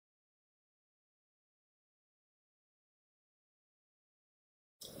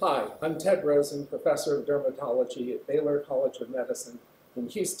Hi, I'm Ted Rosen, Professor of Dermatology at Baylor College of Medicine in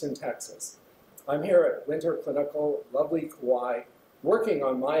Houston, Texas. I'm here at Winter Clinical, lovely Kauai, working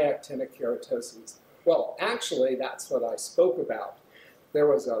on my actinic keratoses. Well, actually, that's what I spoke about. There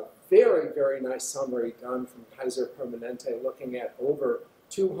was a very, very nice summary done from Kaiser Permanente looking at over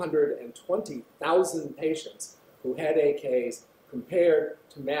 220,000 patients who had AKs compared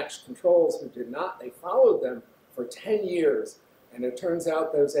to matched controls who did not. They followed them for 10 years. And it turns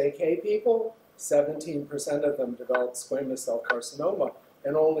out those AK people, 17% of them developed squamous cell carcinoma,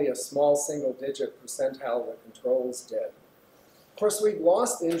 and only a small single-digit percentile of the controls did. Of course, we've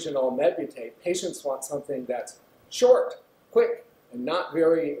lost ingenol mebutate. Patients want something that's short, quick, and not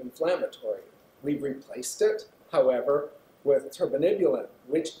very inflammatory. We've replaced it, however, with tirbanibulin,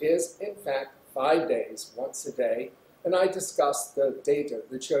 which is, in fact, 5 days, once a day. And I discussed the data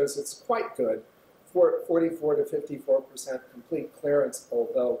that shows it's quite good. 44 to 54% complete clearance,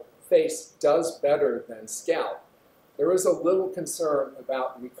 although face does better than scalp. There is a little concern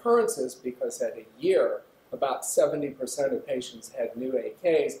about recurrences because at a year, about 70% of patients had new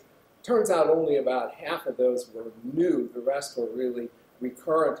AKs. Turns out only about half of those were new. The rest were really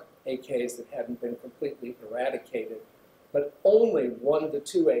recurrent AKs that hadn't been completely eradicated, but only 1 to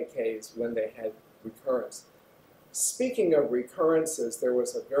 2 AKs when they had recurrence. Speaking of recurrences, there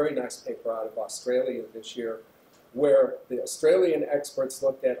was a very nice paper out of Australia this year where the Australian experts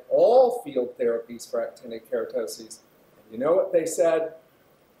looked at all field therapies for actinic keratoses. And you know what they said?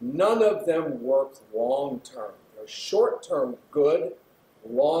 None of them work long-term. They're short-term good,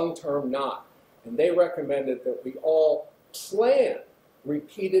 long-term not. And they recommended that we all plan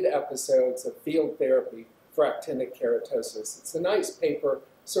repeated episodes of field therapy for actinic keratosis. It's a nice paper,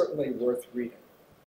 certainly worth reading.